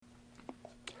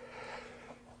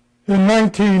In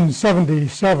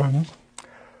 1977,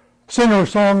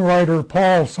 singer-songwriter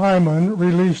Paul Simon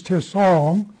released his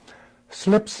song,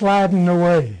 Slip Slidin'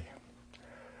 Away.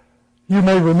 You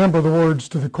may remember the words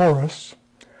to the chorus.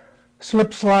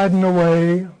 Slip sliding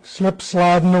away, slip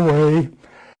sliding away.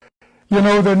 You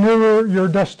know, the nearer your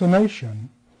destination,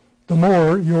 the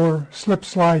more you're slip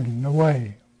sliding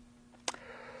away.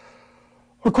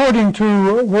 According to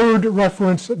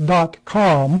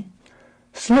wordreference.com,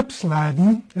 slip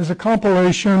sliding is a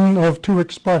compilation of two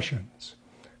expressions,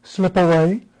 slip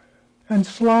away and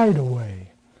slide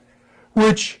away,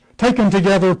 which, taken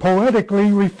together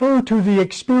poetically, refer to the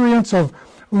experience of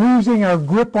losing our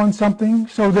grip on something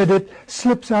so that it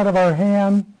slips out of our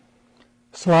hand,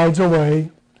 slides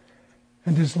away,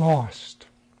 and is lost.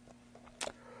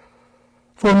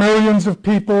 For millions of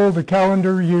people, the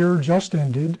calendar year just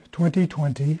ended,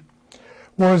 2020,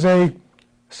 was a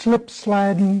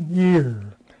slip-sliding year,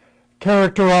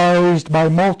 characterized by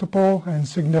multiple and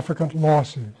significant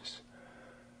losses.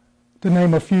 To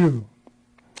name a few: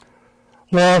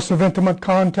 loss of intimate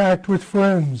contact with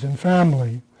friends and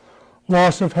family,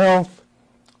 loss of health,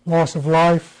 loss of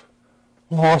life,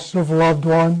 loss of loved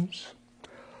ones,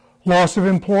 loss of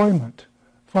employment,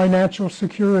 financial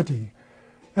security,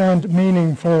 and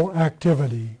meaningful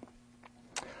activity,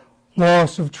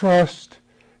 loss of trust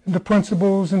in the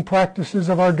principles and practices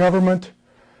of our government,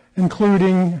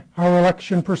 including our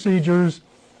election procedures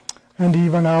and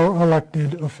even our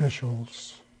elected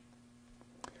officials.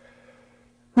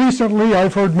 Recently,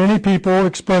 I've heard many people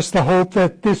express the hope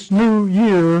that this new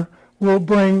year will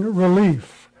bring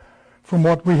relief from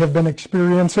what we have been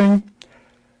experiencing.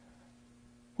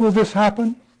 Will this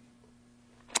happen?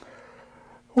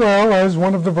 Well, as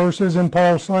one of the verses in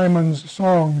Paul Simon's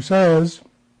song says,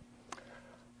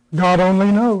 God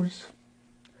only knows.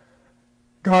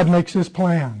 God makes his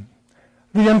plan.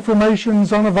 The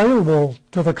information's unavailable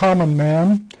to the common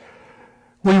man.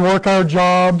 We work our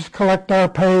jobs, collect our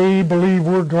pay, believe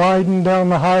we're gliding down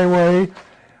the highway,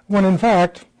 when in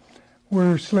fact,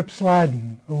 we're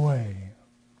slip-sliding away.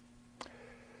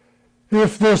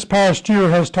 If this past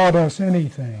year has taught us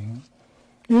anything,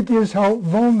 it is how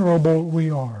vulnerable we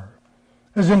are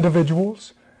as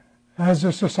individuals, as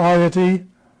a society,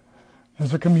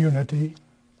 as a community.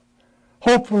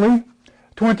 Hopefully,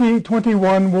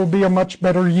 2021 will be a much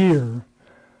better year,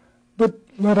 but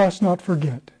let us not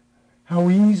forget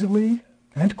how easily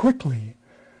and quickly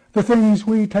the things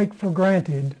we take for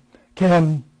granted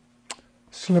can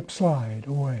slip-slide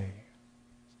away.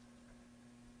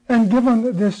 And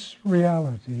given this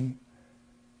reality,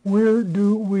 where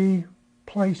do we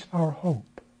place our hope?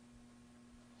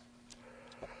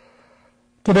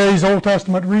 Today's Old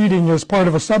Testament reading is part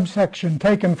of a subsection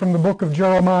taken from the book of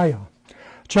Jeremiah,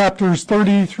 chapters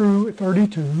 30 through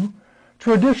 32,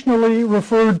 traditionally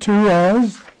referred to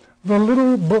as the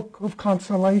Little Book of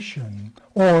Consolation,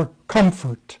 or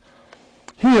Comfort.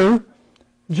 Here,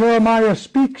 Jeremiah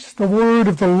speaks the word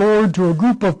of the Lord to a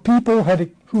group of people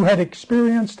who had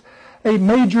experienced a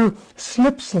major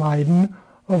slip-sliding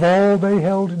of all they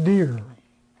held dear.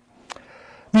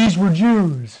 These were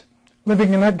Jews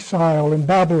living in exile in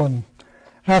Babylon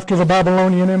after the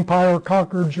Babylonian Empire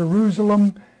conquered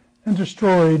Jerusalem and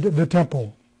destroyed the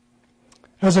temple.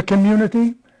 As a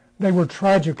community, they were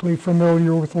tragically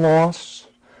familiar with loss,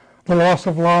 the loss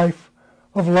of life,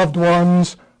 of loved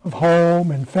ones, of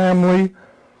home and family,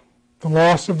 the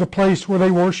loss of the place where they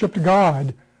worshiped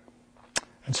God,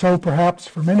 and so perhaps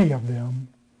for many of them,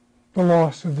 the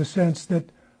loss of the sense that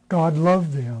God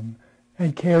loved them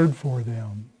and cared for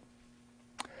them.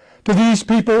 To these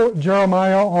people,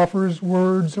 Jeremiah offers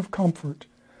words of comfort,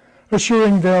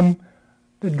 assuring them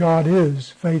that God is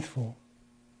faithful.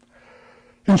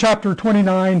 In chapter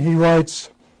 29, he writes,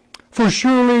 "For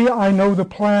surely I know the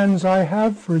plans I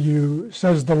have for you,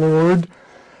 says the Lord,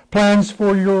 plans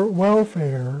for your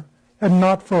welfare and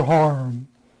not for harm,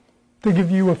 to give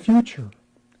you a future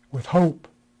with hope."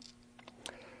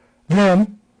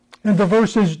 Then, in the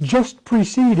verses just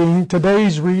preceding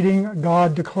today's reading,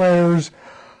 God declares,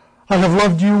 "I have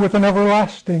loved you with an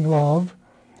everlasting love.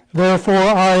 Therefore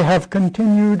I have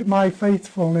continued my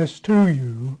faithfulness to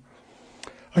you.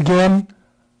 Again,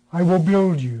 I will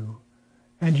build you,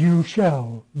 and you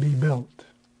shall be built."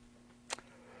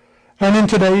 And in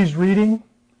today's reading,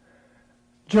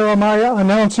 Jeremiah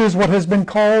announces what has been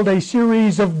called a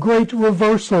series of great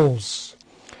reversals,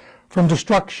 from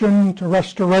destruction to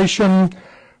restoration,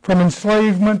 from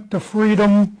enslavement to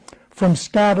freedom, from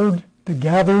scattered to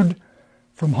gathered,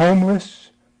 from homeless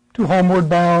to homeward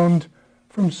bound,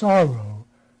 from sorrow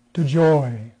to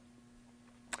joy.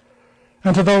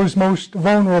 And to those most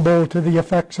vulnerable to the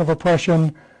effects of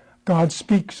oppression, God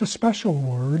speaks a special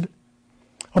word.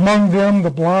 Among them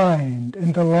the blind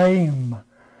and the lame,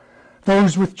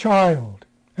 those with child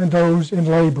and those in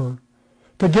labor,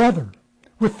 together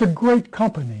with the great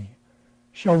company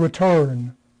shall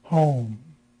return home.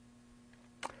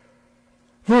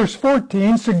 Verse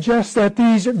 14 suggests that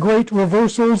these great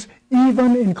reversals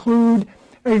even include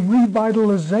a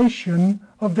revitalization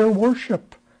of their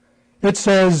worship. It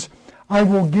says, I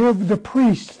will give the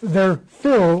priests their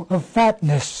fill of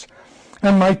fatness,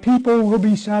 and my people will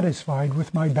be satisfied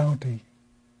with my bounty.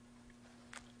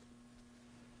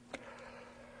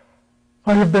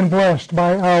 I have been blessed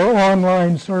by our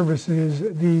online services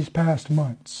these past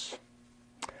months.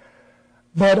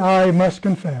 But I must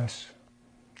confess,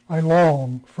 I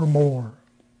long for more.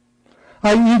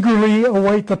 I eagerly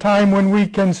await the time when we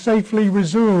can safely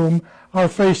resume our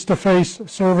face-to-face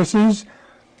services,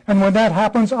 and when that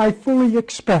happens, I fully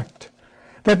expect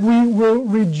that we will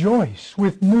rejoice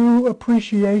with new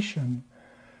appreciation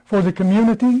for the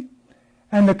community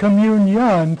and the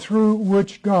communion through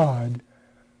which God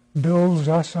builds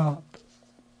us up.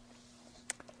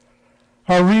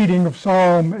 Our reading of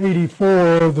Psalm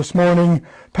 84 this morning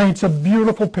paints a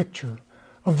beautiful picture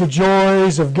of the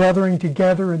joys of gathering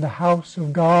together in the house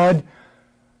of God.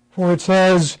 For it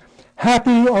says,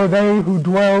 happy are they who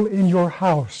dwell in your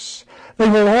house. They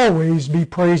will always be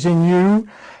praising you.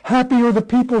 Happy are the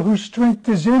people whose strength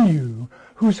is in you,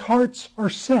 whose hearts are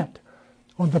set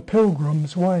on the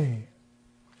pilgrim's way.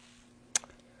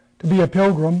 To be a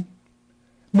pilgrim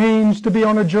means to be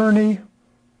on a journey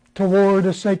toward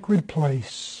a sacred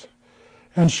place.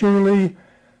 And surely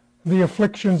the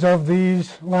afflictions of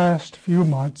these last few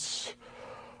months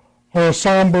are a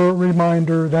somber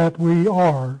reminder that we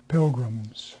are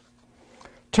pilgrims,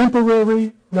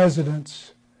 temporary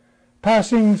residents,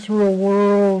 passing through a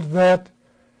world that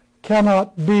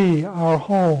cannot be our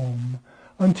home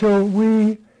until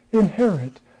we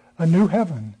inherit a new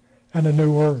heaven and a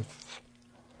new earth.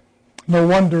 No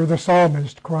wonder the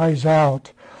psalmist cries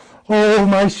out, "Oh,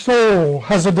 my soul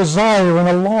has a desire and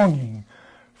a longing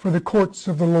for the courts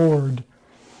of the Lord.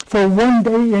 For one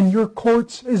day in your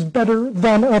courts is better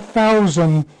than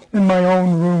 1,000 in my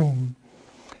own room.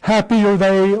 Happy are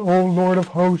they, O Lord of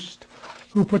hosts,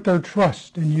 who put their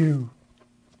trust in you."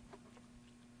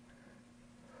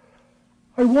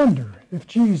 I wonder if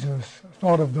Jesus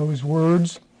thought of those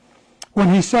words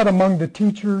when he sat among the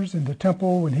teachers in the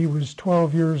temple when he was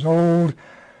 12 years old,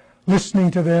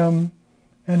 listening to them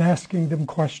and asking them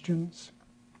questions.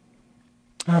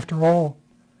 After all,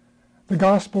 the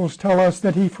Gospels tell us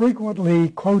that he frequently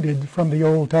quoted from the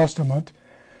Old Testament,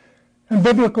 and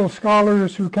biblical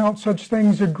scholars who count such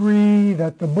things agree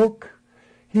that the book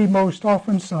he most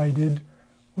often cited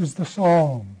was the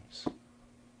Psalms,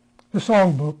 the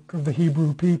songbook of the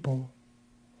Hebrew people.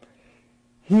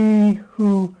 He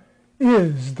who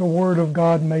is the Word of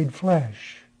God made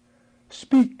flesh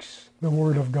speaks the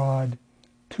Word of God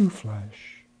to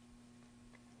flesh.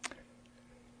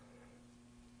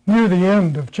 Near the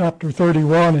end of chapter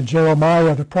 31 in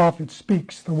Jeremiah, the prophet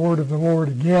speaks the word of the Lord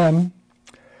again.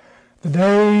 The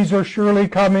days are surely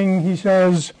coming, he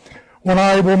says, when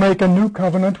I will make a new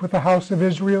covenant with the house of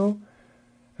Israel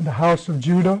and the house of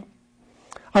Judah.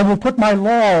 I will put my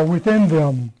law within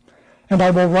them, and I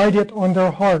will write it on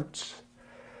their hearts.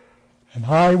 And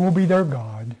I will be their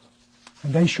God,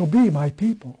 and they shall be my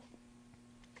people.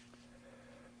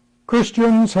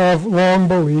 Christians have long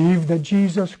believed that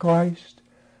Jesus Christ,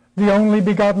 the only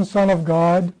begotten Son of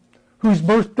God, whose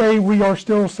birthday we are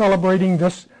still celebrating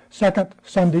this second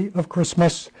Sunday of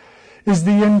Christmas, is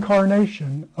the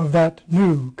incarnation of that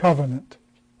new covenant.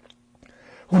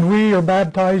 When we are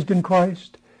baptized in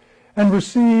Christ and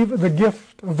receive the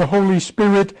gift of the Holy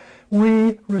Spirit,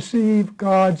 we receive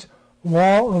God's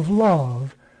law of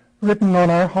love written on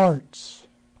our hearts.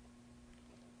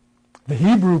 The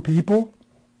Hebrew people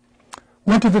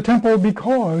went to the temple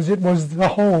because it was the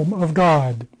home of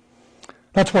God.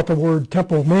 That's what the word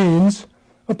temple means,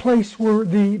 a place where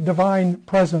the divine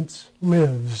presence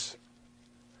lives.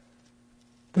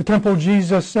 The temple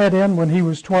Jesus sat in when he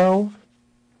was 12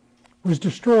 was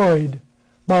destroyed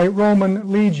by Roman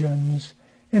legions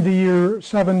in the year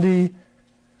 70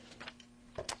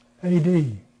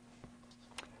 AD.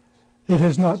 It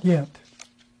has not yet,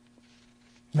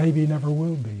 maybe never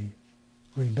will be,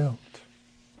 rebuilt.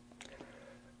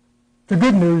 The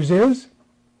good news is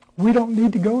we don't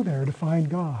need to go there to find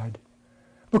God,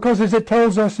 because as it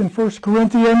tells us in 1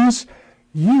 Corinthians,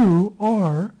 you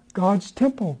are God's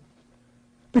temple,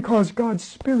 because God's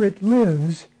Spirit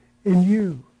lives in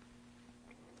you.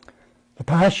 The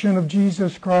passion of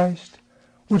Jesus Christ,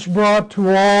 which brought to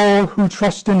all who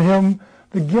trust in him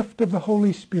the gift of the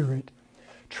Holy Spirit,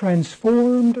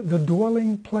 transformed the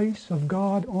dwelling place of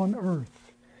God on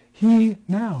earth. He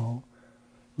now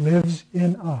lives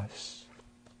in us.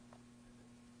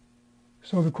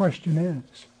 So the question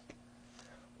is,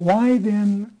 why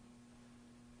then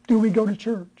do we go to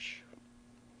church?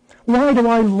 Why do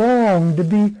I long to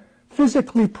be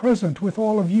physically present with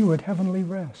all of you at heavenly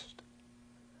rest?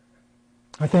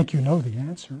 I think you know the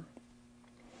answer.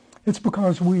 It's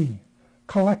because we,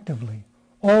 collectively,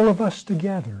 all of us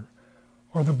together,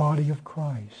 are the body of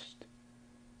Christ,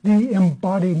 the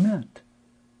embodiment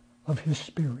of His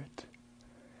Spirit.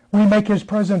 We make His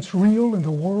presence real in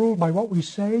the world by what we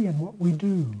say and what we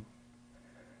do.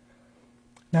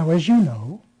 Now, as you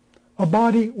know, a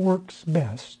body works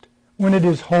best when it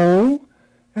is whole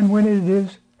and when it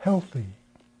is healthy.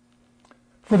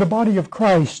 For the body of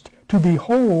Christ to be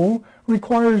whole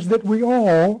requires that we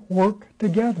all work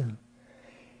together,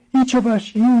 each of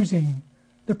us using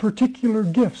the particular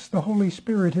gifts the Holy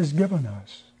Spirit has given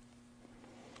us.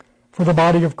 For the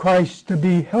body of Christ to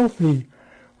be healthy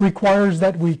requires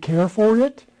that we care for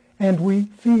it and we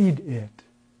feed it.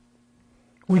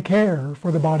 We care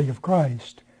for the body of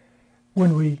Christ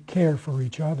when we care for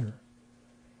each other.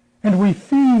 And we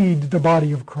feed the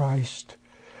body of Christ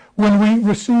when we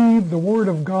receive the Word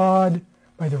of God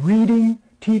by the reading,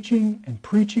 teaching, and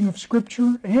preaching of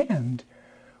Scripture, and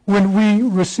when we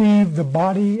receive the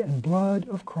body and blood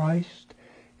of Christ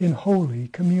in Holy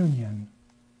Communion.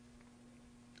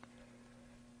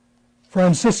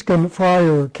 Franciscan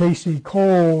friar Casey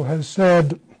Cole has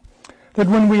said that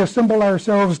when we assemble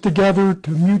ourselves together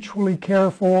to mutually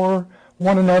care for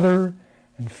one another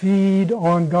and feed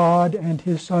on God and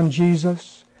His Son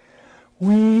Jesus,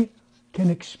 we can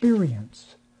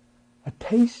experience a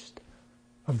taste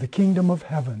of the kingdom of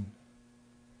heaven.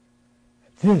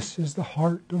 This is the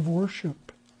heart of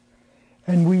worship,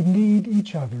 and we need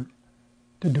each other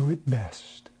to do it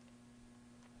best.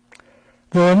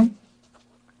 Then,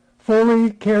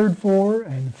 fully cared for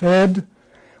and fed,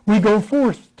 we go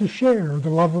forth to share the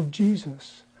love of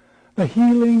Jesus, the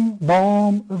healing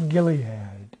balm of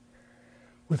Gilead,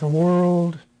 with a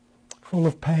world full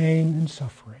of pain and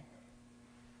suffering.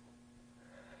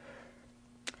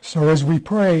 So as we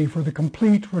pray for the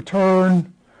complete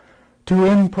return to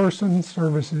in-person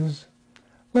services,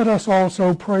 let us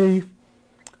also pray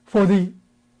for the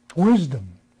wisdom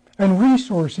and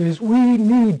resources we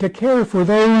need to care for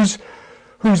those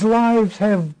whose lives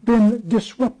have been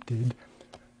disrupted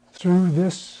through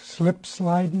this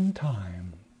slip-sliding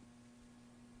time.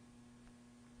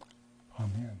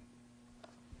 Amen.